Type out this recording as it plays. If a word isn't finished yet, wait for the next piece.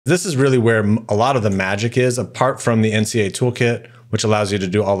This is really where a lot of the magic is, apart from the NCA toolkit, which allows you to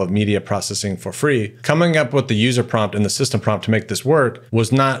do all of media processing for free. Coming up with the user prompt and the system prompt to make this work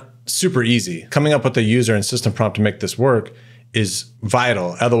was not super easy. Coming up with the user and system prompt to make this work is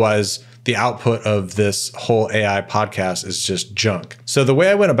vital. Otherwise, the output of this whole AI podcast is just junk. So the way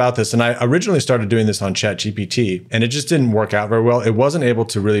I went about this, and I originally started doing this on ChatGPT, and it just didn't work out very well. It wasn't able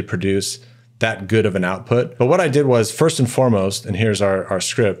to really produce that good of an output. But what I did was, first and foremost, and here's our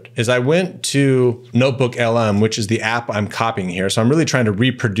script, is I went to NotebookLM, which is the app I'm copying here. So I'm really trying to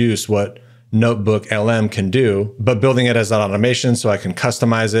reproduce what NotebookLM can do, but building it as an automation so I can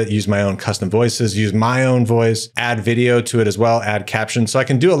customize it, use my own custom voices, use my own voice, add video to it as well, add captions. So I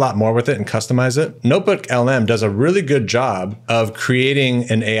can do a lot more with it and customize it. NotebookLM does a really good job of creating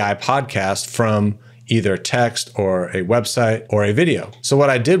an AI podcast from either text or a website or a video. So what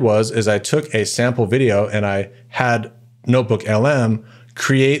I did is I took a sample video and I had NotebookLM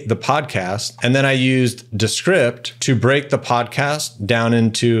create the podcast, and then I used Descript to break the podcast down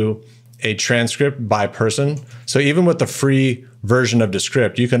into a transcript by person. So even with the free version of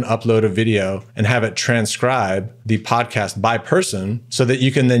Descript, you can upload a video and have it transcribe the podcast by person so that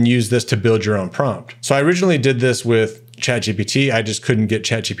you can then use this to build your own prompt. So I originally did this with ChatGPT. I just couldn't get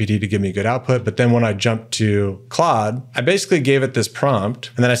ChatGPT to give me good output. But then when I jumped to Claude, I basically gave it this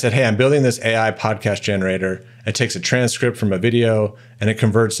prompt. And then I said, hey, I'm building this AI podcast generator. It takes a transcript from a video and it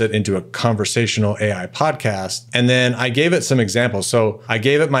converts it into a conversational AI podcast. And then I gave it some examples. So I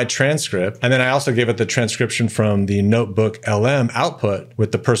gave it my transcript, and then I also gave it the transcription from the NotebookLM output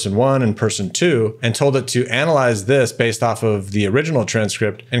with the person 1 and person 2, and told it to analyze this based off of the original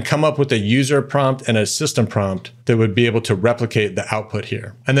transcript and come up with a user prompt and a system prompt that would be able to replicate the output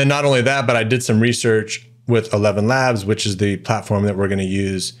here. And then not only that, but I did some research with 11 Labs, which is the platform that we're going to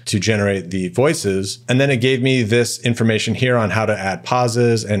use to generate the voices. And then it gave me this information here on how to add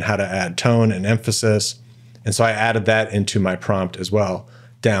pauses and how to add tone and emphasis. And so I added that into my prompt as well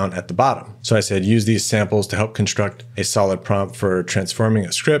down at the bottom. So I said, use these samples to help construct a solid prompt for transforming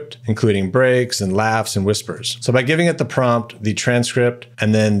a script, including breaks and laughs and whispers. So by giving it the prompt, the transcript,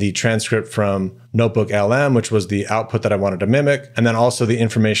 and then the transcript from NotebookLM, which was the output that I wanted to mimic, and then also the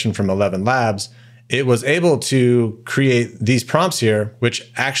information from 11 Labs, it was able to create these prompts here,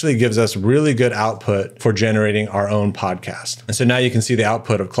 which actually gives us really good output for generating our own podcast. And so now you can see the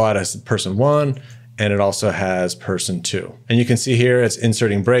output of Claude as person 1, and it also has person 2. And you can see here it's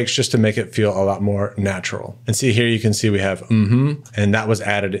inserting breaks just to make it feel a lot more natural. And see here, you can see we have and that was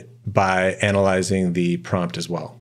added by analyzing the prompt as well.